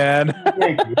for you, man.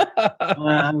 Thank you.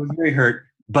 I was very hurt,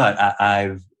 but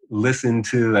I've listened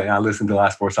to a lot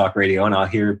of sports talk radio, and I'll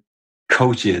hear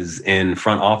coaches and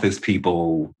front office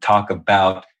people talk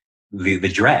about the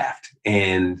draft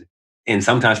and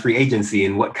sometimes free agency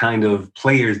and what kind of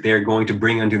players they're going to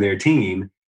bring onto their team.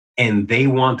 And they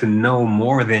want to know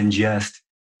more than just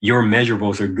your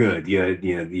measurables are good.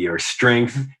 Your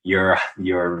strength,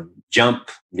 your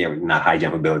jump, not high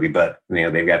jump ability, but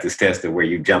they've got this test of where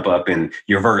you jump up and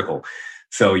your vertical.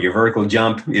 So your vertical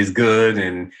jump is good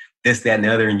and this, that, and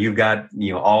the other. And you've got,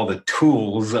 all the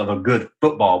tools of a good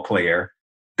football player.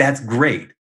 That's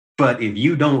great. But if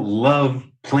you don't love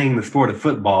playing the sport of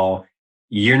football,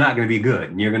 you're not going to be good.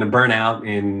 And you're going to burn out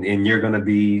and you're going to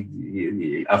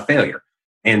be a failure.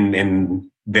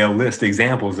 And they'll list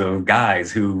examples of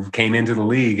guys who came into the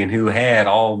league and who had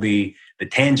all the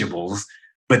tangibles,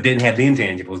 but didn't have the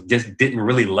intangibles, just didn't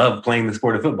really love playing the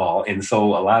sport of football. And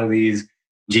so a lot of these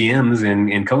GMs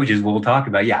and coaches will talk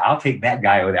about, I'll take that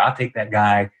guy over there. I'll take that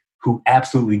guy who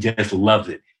absolutely just loves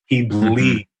it. He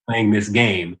believes playing this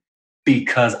game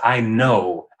because I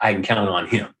know I can count on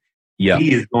him. Yeah.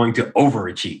 He is going to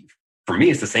overachieve. For me,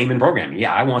 it's the same in programming.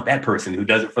 Yeah, I want that person who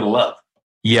does it for the love.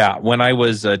 Yeah, when I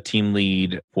was a team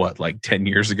lead, 10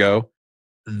 years ago,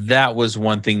 that was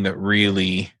one thing that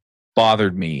really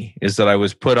bothered me, is that I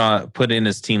was put in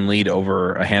as team lead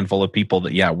over a handful of people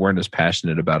that, weren't as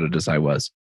passionate about it as I was.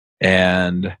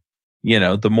 And,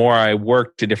 the more I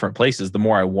worked to different places, the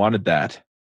more I wanted that.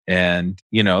 And,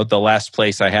 the last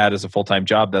place I had as a full-time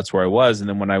job, that's where I was. And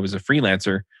then when I was a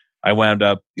freelancer, I wound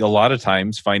up a lot of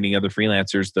times finding other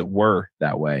freelancers that were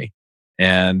that way.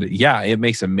 And it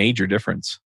makes a major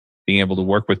difference being able to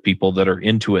work with people that are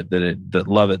into it, that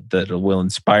love it, that will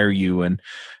inspire you and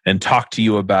talk to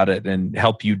you about it and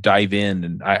help you dive in.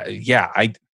 And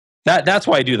that's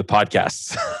why I do the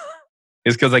podcasts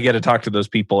is because I get to talk to those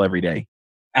people every day.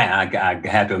 I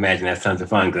have to imagine that's tons of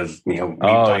fun because,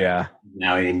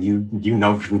 now, and you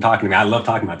know from talking to me, I love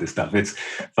talking about this stuff. It's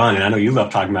fun. And I know you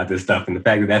love talking about this stuff. And the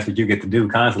fact that that's what you get to do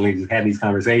constantly, just have these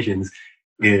conversations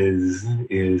is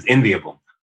enviable.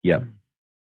 Yeah.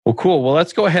 Well, cool. Well,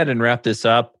 let's go ahead and wrap this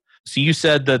up. So you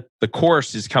said that the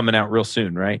course is coming out real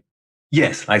soon, right?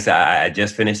 Yes. Like I said, I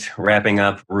just finished wrapping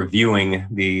up reviewing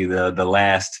the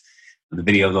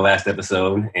video of the last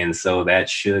episode. And so that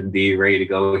should be ready to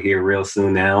go here real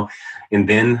soon now. And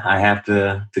then I have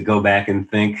to go back and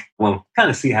think, kind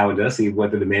of see how it does, see what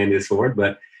the demand is for it.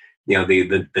 But,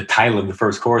 the title of the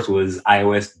first course was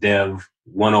iOS Dev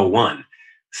 101.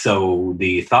 So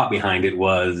the thought behind it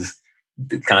was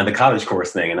kind of the college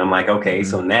course thing. And I'm like, okay,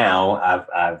 so now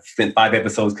I've spent 5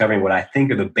 episodes covering what I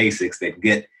think are the basics that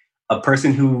get a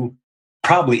person who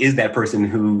probably is that person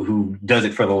who does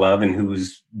it for the love and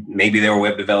who's maybe they're a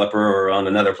web developer or on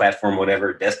another platform,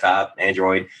 whatever, desktop,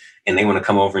 Android, and they want to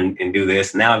come over and do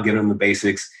this. Now I've given them the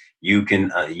basics. You can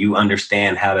you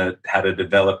understand how to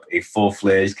develop a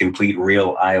full-fledged, complete,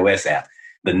 real iOS app.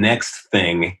 The next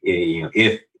thing,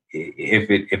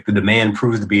 if the demand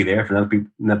proves to be there, if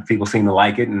enough people seem to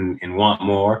like it and want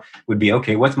more, would be,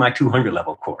 okay, what's my 200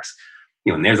 level course?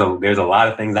 And there's a lot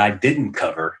of things I didn't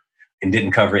cover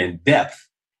in depth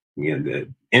the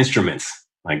instruments.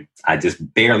 Like I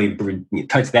just barely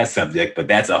touched that subject, but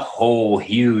that's a whole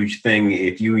huge thing.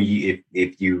 If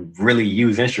you really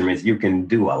use instruments, you can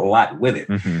do a lot with it.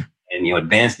 Mm-hmm. And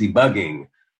advanced debugging,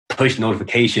 push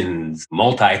notifications,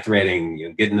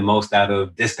 multi-threading, getting the most out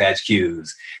of dispatch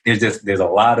queues. There's a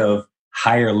lot of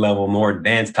higher level, more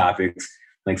advanced topics.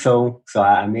 Like so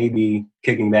I may be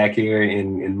kicking back here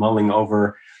and mulling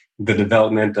over the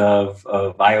development of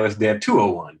iOS Dev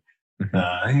 201.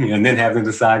 Mm-hmm. And then have to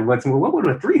decide what would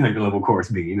a 300 level course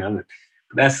be.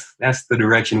 That's the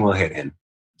direction we'll head in.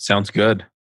 Sounds good.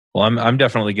 Well, I'm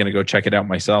definitely going to go check it out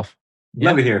myself.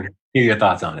 Love to hear your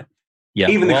thoughts on it. Yeah,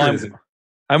 even the criticism.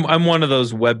 I'm one of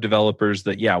those web developers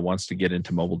that wants to get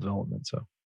into mobile development. So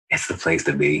it's the place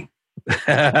to be.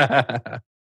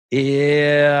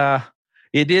 Yeah,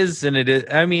 it is, and it is.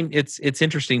 I mean, it's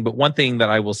interesting. But one thing that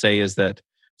I will say is that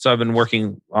I've been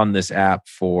working on this app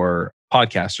for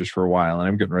podcasters for a while, and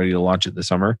I'm getting ready to launch it this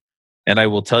summer. And I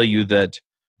will tell you that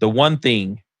the one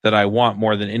thing that I want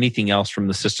more than anything else from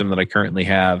the system that I currently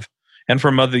have, and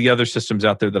from the other systems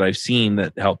out there that I've seen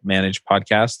that help manage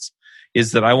podcasts,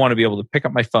 is that I want to be able to pick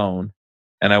up my phone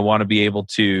and I want to be able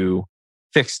to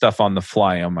fix stuff on the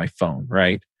fly on my phone,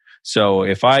 right? So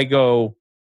if I go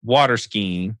water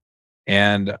skiing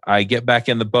and I get back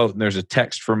in the boat and there's a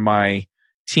text from my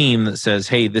team that says,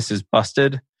 hey, this is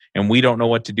busted and we don't know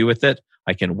what to do with it,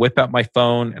 I can whip out my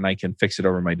phone and I can fix it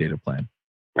over my data plan.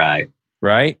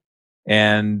 Right?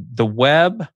 And the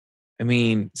web, I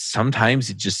mean, sometimes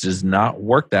it just does not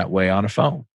work that way on a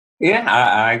phone. Yeah,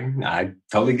 I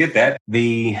totally get that.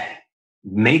 The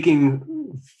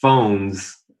making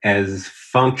phones as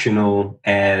functional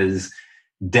as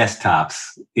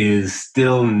desktops is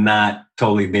still not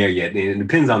totally there yet. It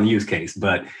depends on the use case,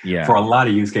 but for a lot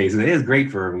of use cases, it is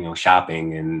great for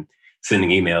shopping and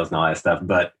sending emails and all that stuff.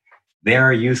 But there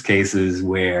are use cases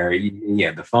where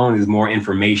the phone is more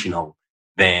informational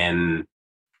than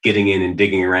getting in and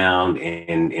digging around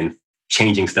and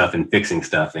changing stuff and fixing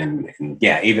stuff. And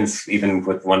even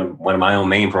with one of my own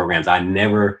main programs, I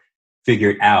never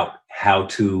figured out how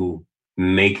to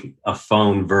make a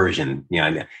phone version.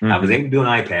 I was able to do an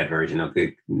iPad version of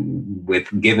it with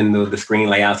given the screen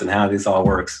layouts and how this all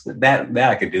works. That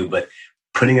I could do, but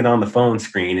putting it on the phone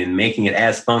screen and making it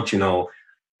as functional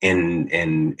and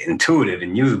intuitive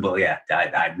and usable,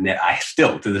 I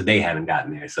still to this day haven't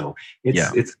gotten there. So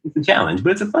it's a challenge,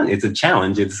 but it's a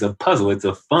challenge. It's a puzzle. It's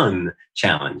a fun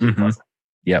challenge. Mm-hmm.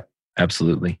 Yep,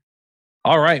 absolutely.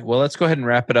 All right, well, let's go ahead and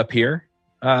wrap it up here.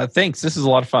 Thanks. This is a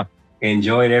lot of fun.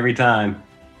 Enjoy it every time.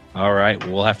 All right,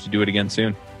 we'll have to do it again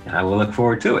soon. I will look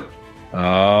forward to it.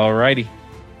 All righty.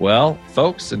 Well,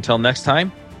 folks, until next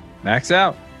time, Max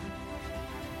out.